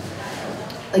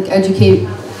 Like educate,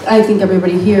 I think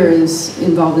everybody here is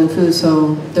involved in food,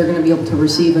 so they're gonna be able to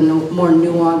receive a more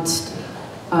nuanced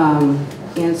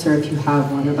answer, if you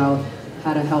have one, about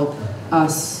how to help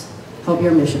us help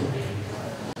your mission.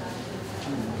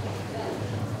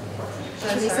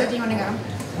 Teresa, do you want to go?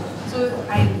 So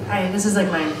this is like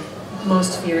my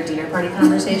most feared dinner party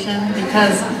conversation,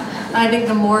 because I think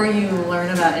the more you learn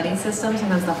about any system,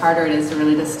 sometimes the harder it is to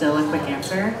really distill a quick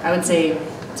answer. I would say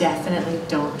definitely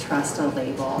don't trust a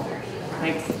label.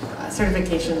 Like,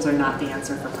 certifications are not the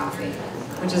answer for coffee,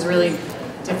 which is a really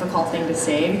difficult thing to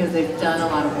say because they've done a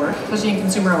lot of work, especially in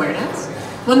consumer awareness.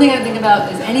 One thing I think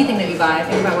about is anything that you buy,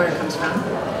 think about where it comes from,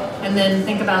 and then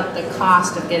think about the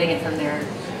cost of getting it from there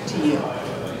to you,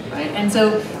 right? And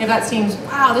so if that seems,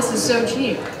 wow, this is so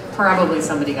cheap, probably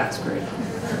somebody got screwed.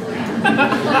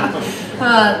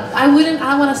 I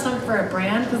don't want to stump for a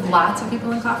brand, because lots of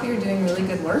people in coffee are doing really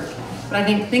good work. But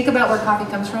I think about where coffee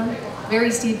comes from. Very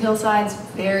steep hillsides,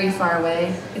 very far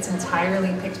away. It's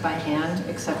entirely picked by hand,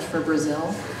 except for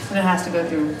Brazil. And it has to go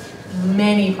through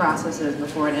many processes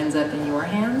before it ends up in your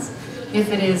hands.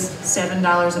 If it is $7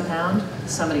 a pound,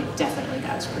 somebody definitely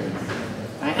got screwed.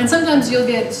 Right? And sometimes you'll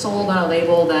get sold on a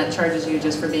label that charges you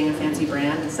just for being a fancy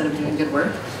brand instead of doing good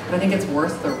work. But I think it's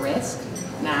worth the risk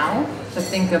now to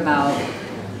think about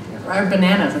our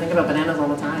bananas. I think about bananas all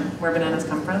the time. Where bananas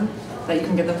come from, that you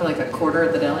can get them for like a quarter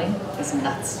at the deli, is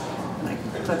nuts. Like,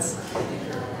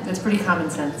 it's pretty common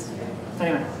sense.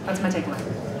 Anyway, that's my takeaway.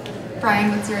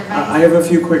 Brian, what's your advice? I have a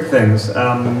few quick things.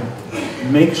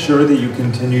 Make sure that you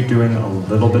continue doing a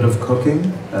little bit of cooking.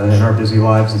 In our busy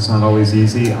lives, it's not always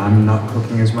easy. I'm not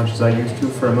cooking as much as I used to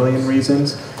for a million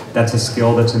reasons. That's a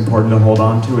skill that's important to hold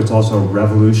on to. It's also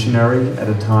revolutionary at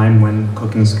a time when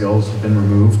cooking skills have been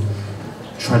removed.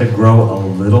 Try to grow a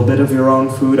little bit of your own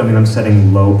food. I mean, I'm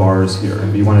setting low bars here.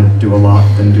 If you want to do a lot,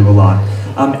 then do a lot.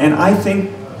 And I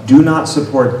think do not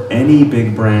support any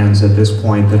big brands at this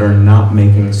point that are not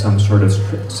making some sort of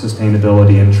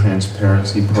sustainability and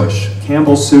transparency push.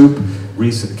 Campbell's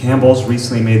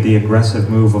recently made the aggressive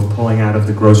move of pulling out of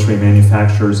the Grocery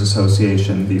Manufacturers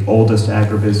Association, the oldest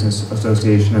agribusiness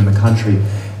association in the country.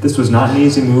 This was not an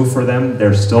easy move for them.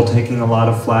 They're still taking a lot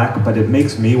of flack, but it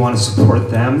makes me want to support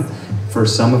them for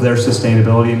some of their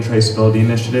sustainability and traceability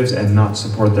initiatives and not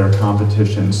support their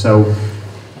competition. So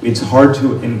it's hard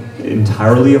to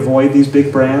entirely avoid these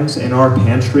big brands in our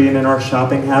pantry and in our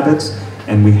shopping habits,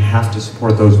 and we have to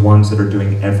support those ones that are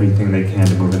doing everything they can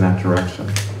to move in that direction.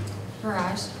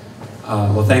 Viraj?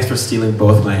 Well, thanks for stealing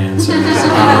both my answers.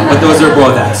 But those are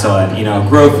both excellent. You know,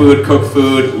 grow food, cook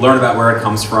food, learn about where it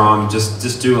comes from.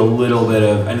 Just do a little bit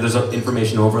of, and there's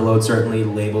information overload. Certainly,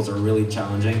 labels are really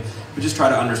challenging. But just try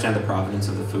to understand the provenance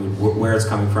of the food, where it's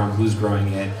coming from, who's growing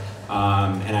it,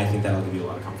 and I think that'll give you a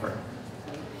lot of comfort.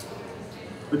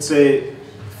 I would say,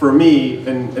 for me,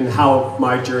 and how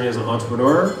my journey as an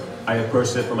entrepreneur, I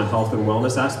approached it from a health and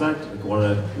wellness aspect. Like, I want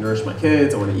to nourish my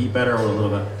kids, I want to eat better, I want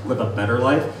to live a better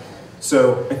life.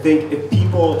 So I think if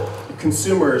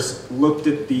consumers looked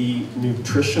at the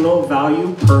nutritional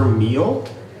value per meal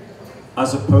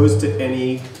as opposed to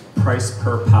any price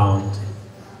per pound.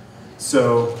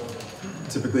 So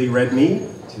typically red meat,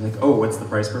 you're like, oh, what's the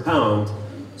price per pound?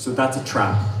 So that's a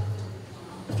trap.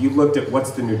 If you looked at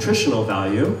what's the nutritional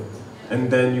value,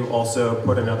 and then you also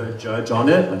put another judge on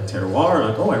it, like terroir,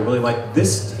 like, oh, I really like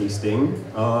this tasting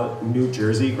New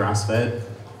Jersey grass-fed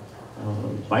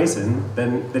bison,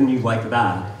 then you like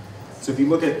that. So if you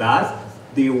look at that,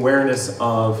 the awareness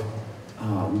of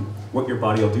what your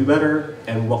body will do better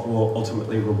and what will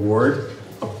ultimately reward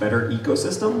a better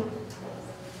ecosystem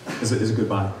is a good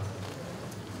buy.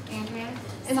 Andrea?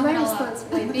 And my response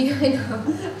might be, I know,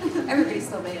 everybody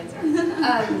stole my answer.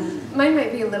 Mine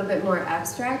might be a little bit more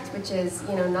abstract, which is,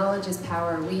 you know, knowledge is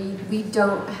power. We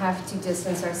don't have to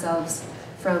distance ourselves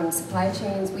from supply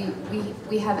chains.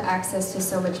 We have access to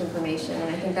so much information,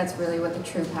 and I think that's really what the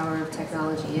true power of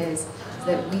technology is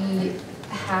that we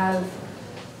have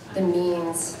the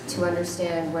means to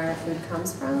understand where our food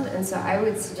comes from. And so I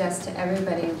would suggest to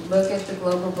everybody, look at the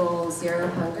Global Goal Zero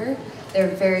Hunger. They're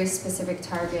very specific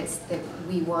targets that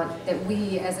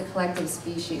we as a collective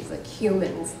species, like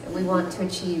humans, that we want to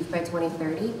achieve by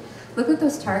 2030. Look at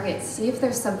those targets, see if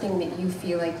there's something that you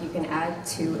feel like you can add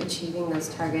to achieving those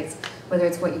targets, whether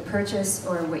it's what you purchase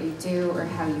or what you do or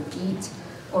how you eat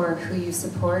or who you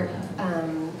support.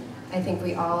 I think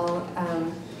we all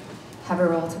have a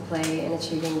role to play in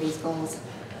achieving these goals.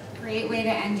 Great way to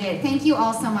end it. Thank you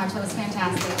all so much. That was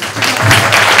fantastic.